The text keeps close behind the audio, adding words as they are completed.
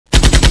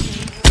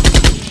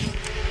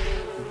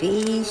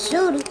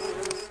BSHOOTA.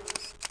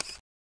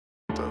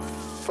 The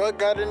fuck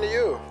got into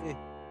you?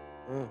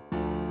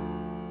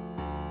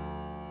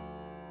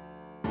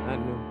 I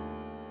knew.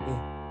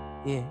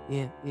 Yeah.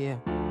 Hey,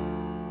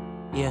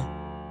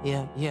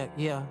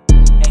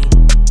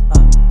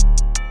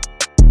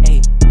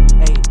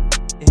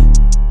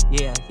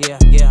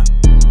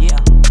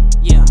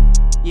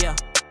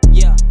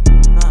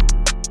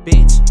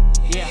 bitch.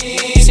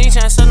 She ain't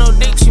tryna suck no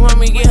dick, she want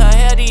me to get her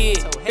head in.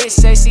 Bitch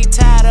say she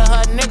tired of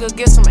her nigga,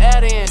 get some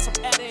air in.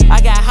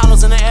 I got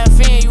hollows in the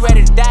FN, you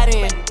ready to die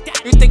then?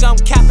 You think I'm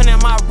capping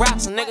at my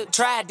raps, a nigga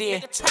try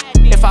then.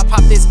 If I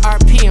pop this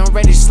RP, I'm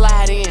ready to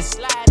slide in.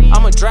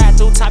 I'm a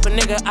drive-through type of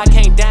nigga, I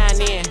can't dine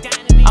in.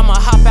 I'm a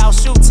hop-out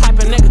shoot type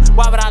of nigga,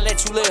 why would I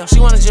let you live? She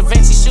want a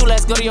Javinci shoe,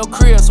 let's go to your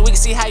crib so we can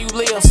see how you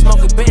live.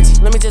 Smoke a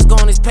bitch, let me just go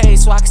on his page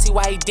so I can see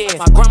why he dead.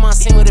 My grandma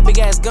seen with a big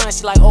ass gun,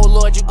 she like, oh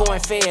Lord, you Goin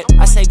Fed.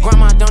 I say,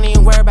 grandma, don't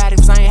even worry about it,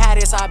 cause I ain't had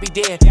this, I'll be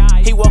dead.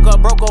 He woke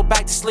up broke, go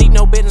back to sleep,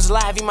 no business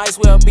alive, he might as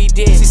well be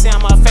dead. She say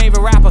I'm her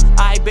favorite rapper,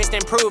 alright bitch,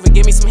 then prove it,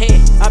 give me some head.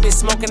 I been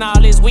smoking all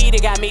this weed,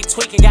 it got me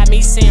tweaking, got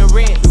me seeing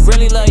red. You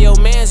really love your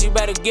mans, you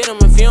better get him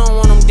if you don't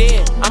want him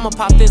dead. I'ma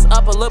pop this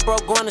up, a little bro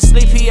going to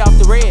sleep, he off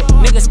the red.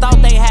 Niggas thought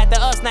they had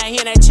the us, now he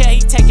in that chair, he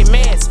taking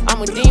meds.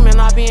 I'm a demon,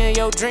 I be in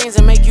your dreams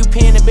and make you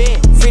pee in the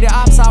bed. Free the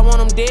ops, I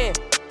want him dead.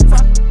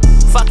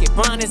 Fuck it,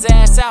 burn his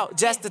ass out,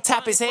 just to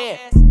top his head.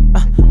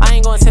 I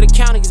ain't going to the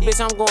county, cause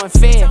bitch, I'm Goin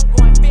Fed.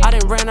 I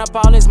done ran up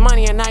all this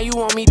money and now you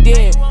want me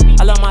dead.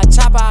 I love my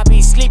chopper, I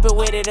be sleeping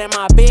with it in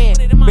my bed.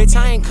 Bitch,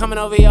 I ain't coming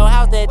over your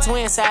house, that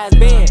twin size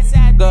bed.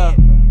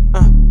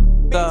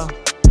 Girl,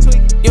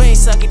 you ain't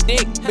sucking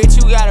dick, bitch,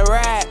 you gotta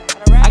ride.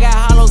 I got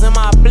hollows in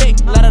my blick,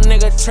 let a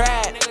nigga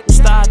try it.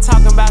 Start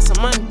talking about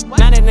some money,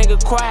 now that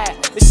nigga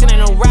quiet. This shit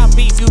ain't no rap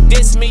beef, you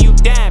diss me, you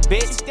dying,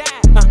 bitch.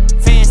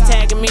 Fans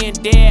tagging me in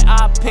dead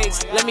op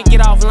pics, let me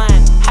get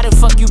offline. How the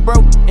fuck you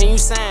broke and you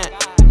signed?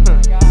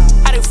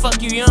 How the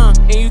fuck you young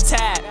and you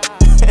tired?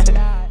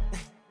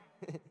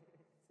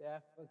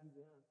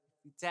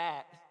 You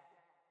tired.